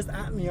literally said just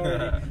at me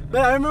already.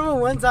 But I remember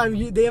one time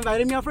they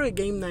invited me out for a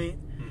game night,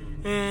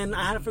 and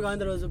I had forgotten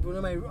that it was one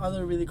of my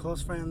other really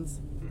close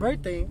friends.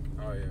 birthday.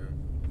 Oh yeah.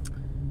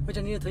 Which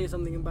I need to tell you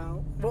something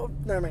about. Well,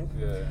 never mind.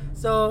 Yeah.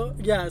 So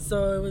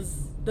it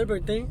was their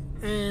birthday,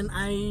 and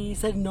I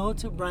said no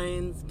to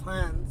Brian's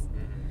plans.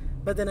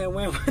 Mm-hmm. But then I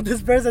went with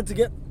this person to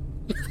get.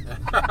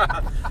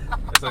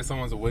 It's like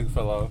someone's wig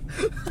fell off.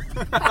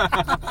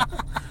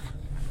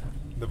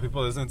 The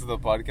people listening to the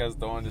podcast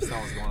don't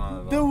understand what's going on at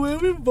all. The way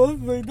we both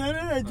looked at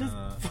it, I just.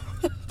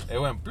 It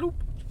went bloop.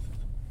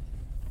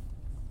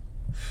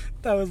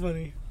 That was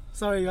funny.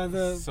 Sorry,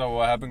 guys. So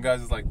what happened,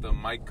 guys, is like the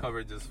mic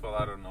cover just fell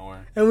out of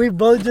nowhere. And we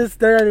both just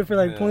stared at it for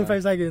like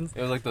 0.5 seconds.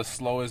 It was like the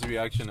slowest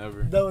reaction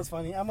ever. That was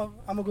funny. I'm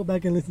gonna go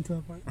back and listen to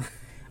that part.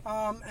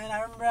 And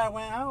I remember I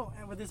went out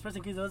and with this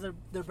person because it was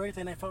their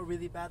birthday, and I felt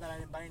really bad that I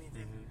didn't buy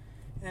anything.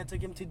 Mm-hmm. And I took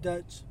him to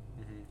Dutch.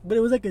 Mm-hmm. But it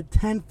was like a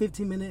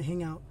 10-15 minute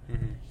hangout.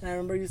 Mm-hmm. And I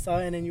remember you saw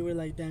it, and then you were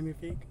like, "Damn, you're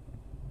fake."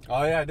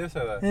 Oh yeah, I did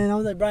say that. And I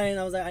was like, Brian,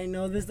 I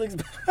know this looks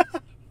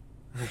bad.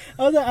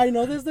 I was like, I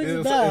know this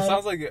looks bad. It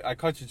sounds like I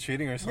caught you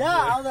cheating or something.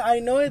 Yeah, I was like, I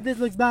know this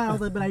looks bad. I was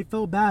like, but I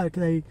felt bad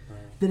because I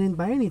didn't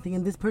buy anything,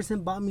 and this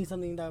person bought me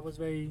something that was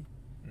very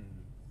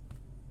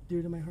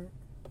dear to my heart,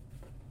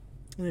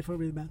 and I felt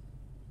really bad.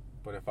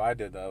 But if I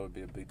did, that would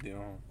be a big deal.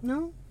 Huh?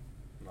 No,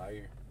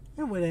 Liar.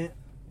 I wouldn't.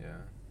 Yeah,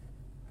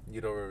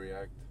 you'd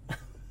overreact.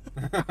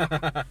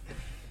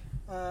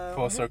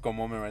 Full circle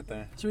moment right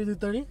there. Should we do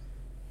 30?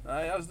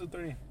 Yeah, let's do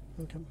 30.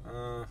 Okay.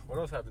 What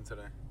else happened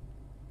today?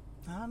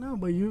 I don't know,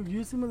 but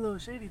you seem a little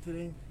shady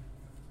today.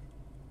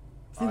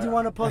 Since you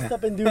want to post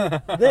up and do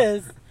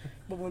this,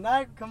 but when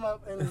I come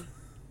up and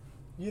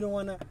you don't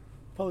want to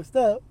post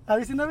up, have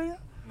you seen that video?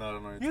 No, I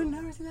don't know. You've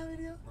never seen that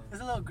video? No.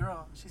 It's a little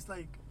girl. She's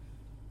like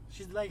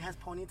has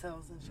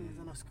ponytails and she's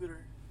on a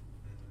scooter.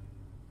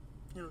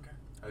 You don't care.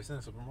 Have you seen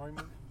the Super Mario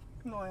movie?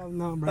 No, I have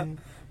not, Brian.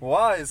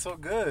 Why? It's so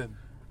good.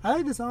 I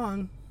like the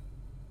song.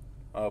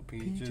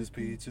 Peaches,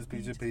 peaches,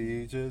 peaches,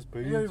 peaches,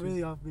 peaches. You're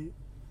really offbeat.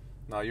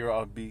 No, you're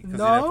offbeat because you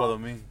didn't follow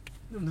me.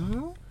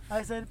 No,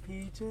 I said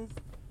peaches.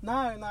 No,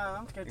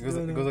 I'm scared to do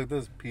it. It goes like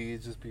this: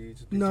 peaches,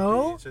 peaches, peaches,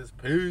 no. peaches,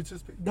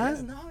 peaches, peaches.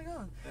 That's not how it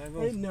goes.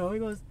 Yeah, it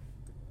goes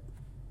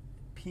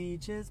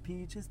peaches,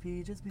 peaches,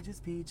 peaches, peaches,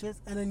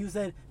 peaches, and then you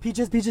said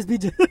peaches, peaches,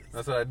 peaches.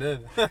 That's what I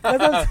did. That's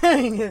what I'm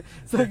saying.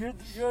 So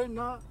you're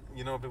not.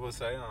 You know what people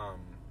say?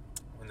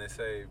 When they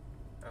say,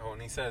 when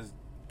he says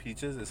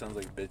peaches, it sounds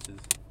like bitches.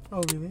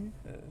 Oh really?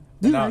 Yeah.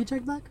 Do you like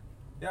Jack Black?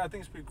 Yeah, I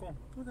think it's pretty cool.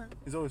 Okay.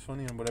 He's always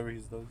funny in whatever he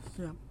does.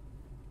 Yeah.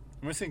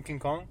 Remember seeing King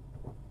Kong?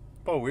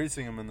 Oh, weird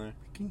seeing him in there.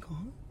 King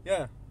Kong?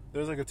 Yeah. There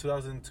was like a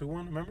 2002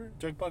 one, remember?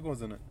 Jack Black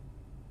was in it.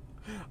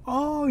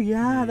 Oh,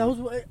 yeah. That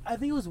was. I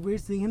think it was weird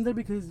seeing him there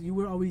because you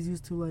were always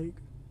used to, like,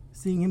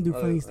 seeing him do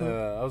funny stuff.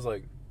 I was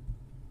like,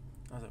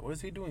 what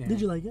is he doing here? Did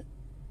you like it?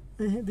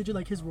 Did you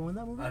like his role in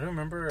that movie? I don't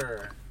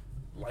remember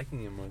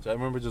liking it much. I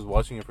remember just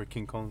watching it for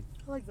King Kong.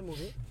 I like the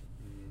movie.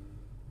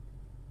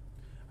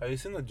 Have you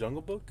seen The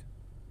Jungle Book?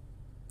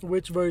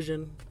 Which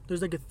version?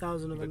 There's like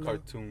 1,000 of them. The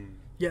cartoon.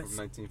 Yes.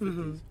 From 1950s.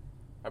 Mm-hmm.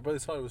 I probably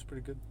thought it was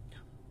pretty good.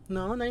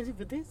 No,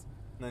 1950s?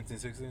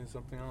 1960s,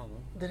 something, I don't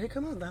know. Did it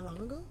come out that long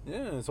ago?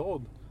 Yeah, it's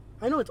old.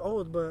 I know it's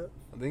old, but...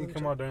 I think it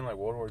came out during like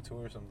World War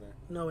II or something.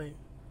 No, wait.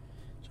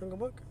 Jungle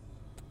Book?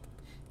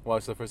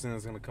 Watch, the first thing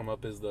that's going to come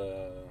up is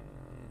the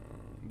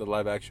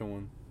live action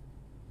one.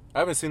 I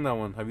haven't seen that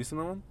one. Have you seen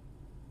that one?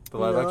 The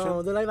live action?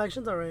 No, the live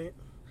action's alright.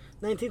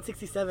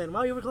 1967.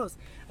 Wow, you were close.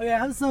 Okay, I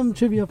have some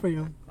trivia for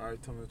you.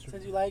 Alright, tell me the trivia.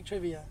 Since you like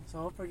trivia, so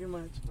I'll forget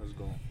much. Let's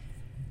go.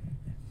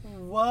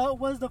 What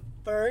was the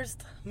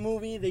first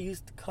movie they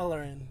used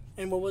color in?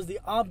 And what was the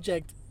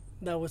object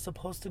that was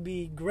supposed to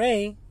be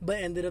gray but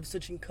ended up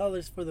switching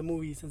colors for the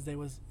movie since they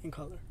was in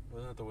color?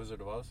 Wasn't it The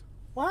Wizard of Oz?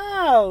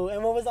 Wow!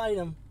 And what was the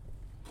item?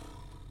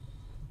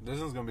 This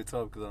one's going to be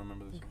tough because I don't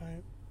remember this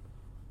one.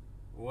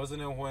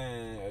 Wasn't it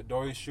when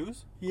Dory's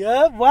shoes?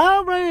 Yep.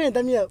 Wow, Brian.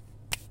 Damn me up.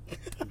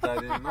 I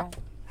didn't know.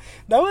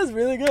 That was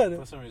really good.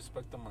 Put some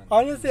respect on my name.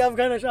 Honestly, I'm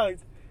kind of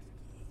shocked.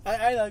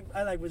 I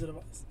like Wizard of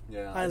Oz.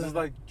 Yeah, I just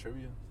like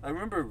trivia. I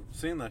remember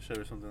seeing that shit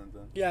or something like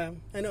that. Yeah,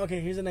 and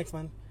okay, here's the next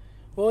one.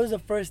 What was the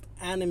first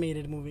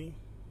animated movie?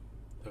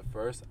 The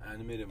first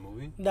animated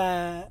movie?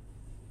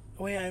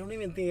 Wait, I don't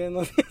even think I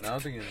know. I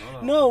don't think you know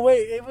that. No,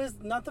 wait, it was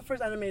not the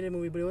first animated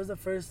movie, but it was the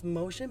first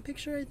motion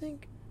picture, I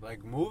think.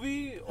 Like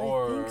movie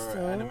or I think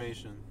so.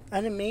 animation?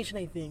 Animation,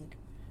 I think.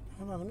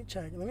 Hold on, let me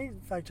check. Let me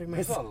fact check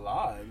myself.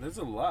 There's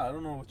a lot. I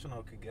don't know which one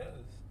I could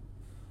guess.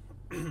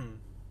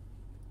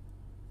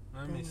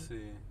 Let me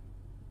see.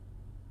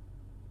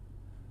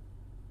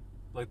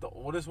 Like the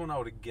oldest one I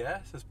would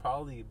guess is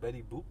probably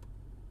Betty Boop.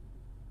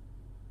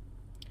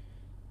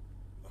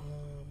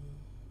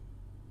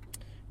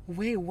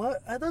 Wait,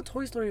 what? I thought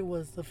Toy Story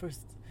was the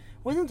first.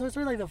 Wasn't Toy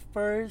Story like the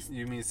first?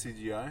 You mean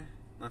CGI?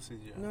 Not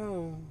CGI.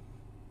 No.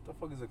 What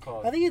the fuck is it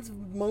called? I think it's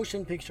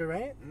motion picture,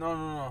 right?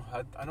 No.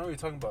 I know what you're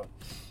talking about.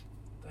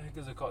 What the heck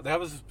is it called? They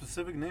have a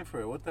specific name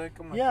for it. What the heck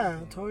am I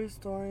thinking? Toy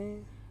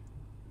Story.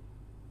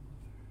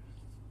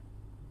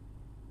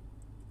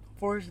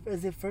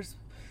 Is it first?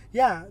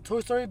 Yeah,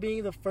 Toy Story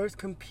being the first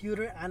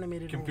computer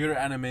animated Computer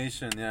movie.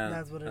 animation, yeah.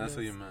 That's what it That's is.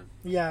 what you meant.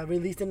 Yeah,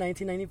 released in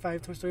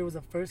 1995, Toy Story was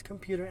the first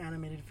computer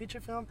animated feature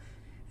film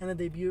and the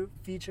debut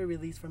feature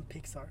release from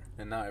Pixar.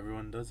 And now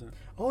everyone does it.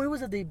 Oh, it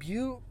was a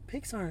debut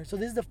Pixar. So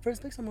this is the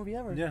first Pixar movie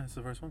ever. Yeah, it's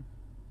the first one.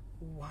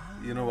 Wow.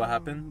 You know what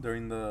happened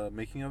during the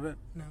making of it?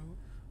 No.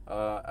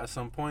 At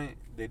some point,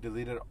 they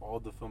deleted all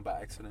the film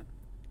by accident.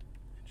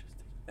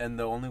 Interesting. And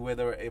the only way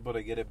they were able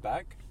to get it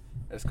back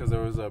is because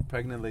there was a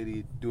pregnant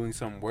lady doing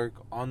some work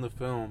on the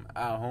film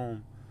at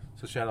home.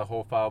 So she had a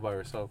whole file by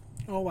herself.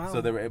 Oh, wow. So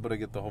they were able to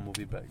get the whole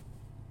movie back.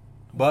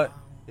 But Wow.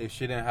 if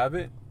she didn't have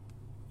it,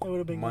 It would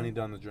have been money good.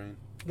 down the drain.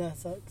 That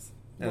sucks.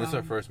 And it's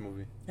her first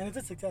movie. And it's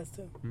a success,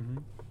 too. Mm-hmm.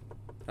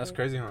 That's Yeah.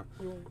 crazy, huh?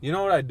 Yeah. You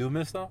know what I do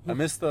miss, though? I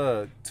miss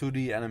the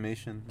 2D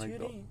animation. Like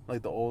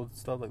 2D? the old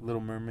stuff, like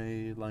Little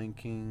Mermaid, Lion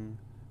King.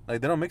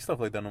 Like, they don't make stuff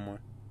like that no more.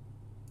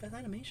 That's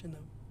animation,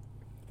 though.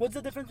 What's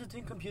the difference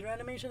between computer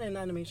animation and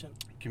animation?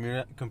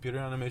 Computer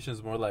animation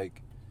is more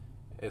like,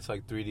 it's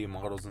like 3D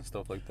models and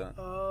stuff like that.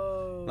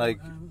 Oh. Like,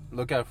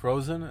 look at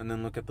Frozen and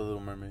then look at The Little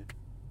Mermaid.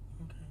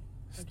 Okay.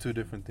 It's two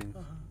different things.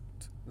 Uh-huh.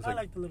 It's I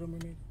like The Little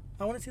Mermaid.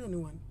 I want to see the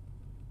new one.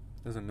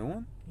 There's a new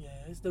one? Yeah,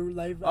 it's the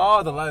live Oh,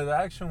 action. the live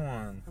action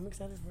one. I'm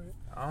excited for it.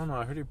 I don't know.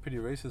 I heard you're pretty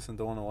racist and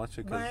don't want to watch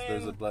it because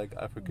there's a black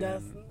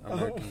African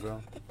American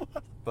girl.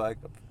 Black.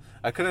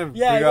 I couldn't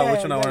figure out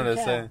which one I wanted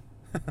to say.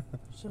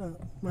 Shut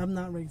up. I'm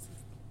not racist.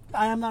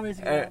 I am not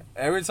racist. At all.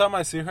 Every time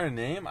I see her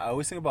name, I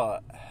always think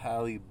about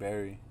Halle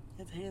Berry.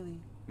 It's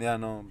Haley. Yeah, I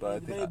know, but I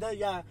think...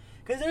 yeah,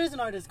 because there is an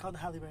artist called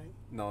Halle Berry.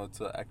 No,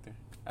 it's an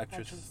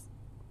actress.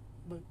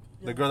 But,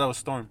 yeah. The girl that was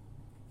Storm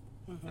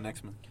Mhm. in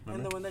X-Men. And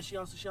Remember? the one that she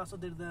also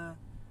did the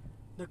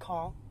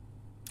Call.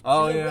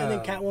 Oh, And yeah. then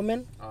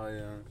Catwoman. Oh,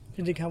 yeah.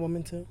 She did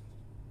Catwoman too.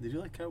 Did you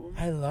like Catwoman?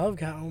 I love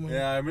Catwoman.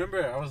 Yeah, I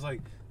remember. I was like,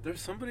 there's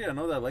somebody I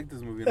know that liked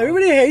this movie.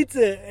 Everybody hates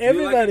it.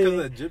 Everybody. You like it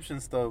 'cause of Egyptian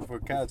stuff for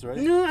cats, right?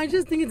 No, I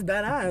just think it's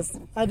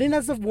badass. I think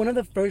that's one of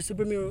the first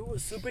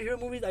superhero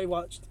movies I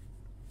watched.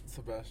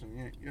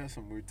 Sebastian, you have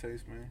some weird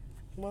taste, man.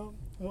 Well,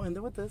 we'll end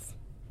it with this.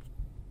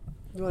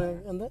 You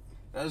want to end it?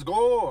 Let's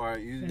go. All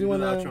right, you do the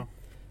outro.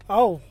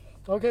 Oh,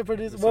 okay,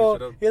 producer. Let's Well,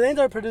 switch it up. Elaine's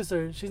our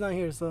producer. She's not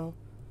here, so.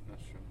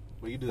 That's true.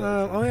 Well, you do that.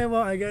 outro. Okay,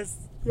 well, I guess.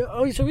 Yeah,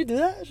 oh, should we do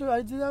that? Should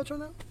I do the outro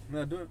now?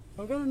 No, do it.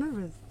 I'm kind of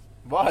nervous.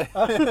 Why?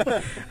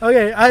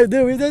 Okay,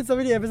 dude, we did so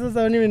many episodes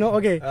I don't even know.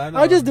 Okay, I know.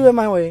 I'll just do it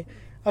my way.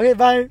 Okay,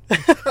 bye.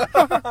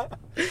 All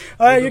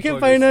right, you can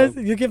find us.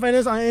 yourself. You can find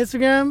us on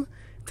Instagram,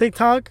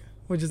 TikTok,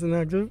 which is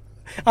inactive.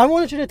 I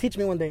want you to teach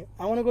me one day.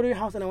 I want to go to your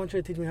house and I want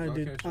you to teach me how to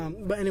do. Okay, sure.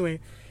 But anyway,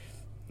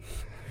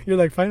 you're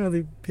like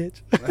finally,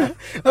 bitch.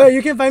 All right,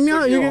 you can find me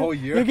on. Took you You a can. whole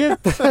year. You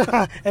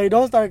can. Hey,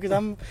 don't start because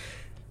I'm.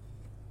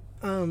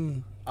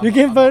 You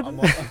can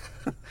find.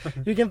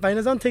 You can find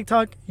us on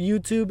TikTok,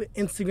 YouTube,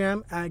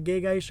 Instagram at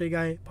Gay Guy Straight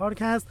Guy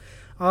Podcast.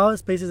 All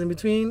spaces in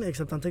between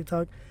except on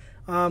TikTok.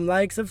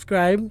 Like,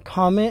 subscribe,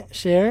 comment,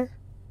 share,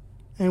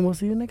 and we'll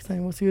see you next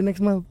time. We'll see you next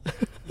month.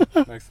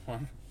 Next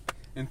one.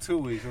 In 2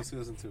 weeks. We'll see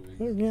us in 2 weeks.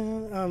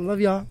 Yeah. Love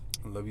y'all.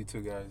 I love you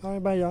too, guys. All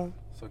right, bye, y'all.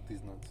 Suck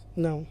these nuts.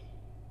 No.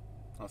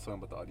 I was talking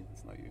about the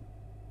audience, not you.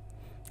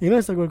 You're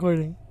gonna start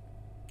recording.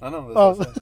 I know. That's Oh. what I said.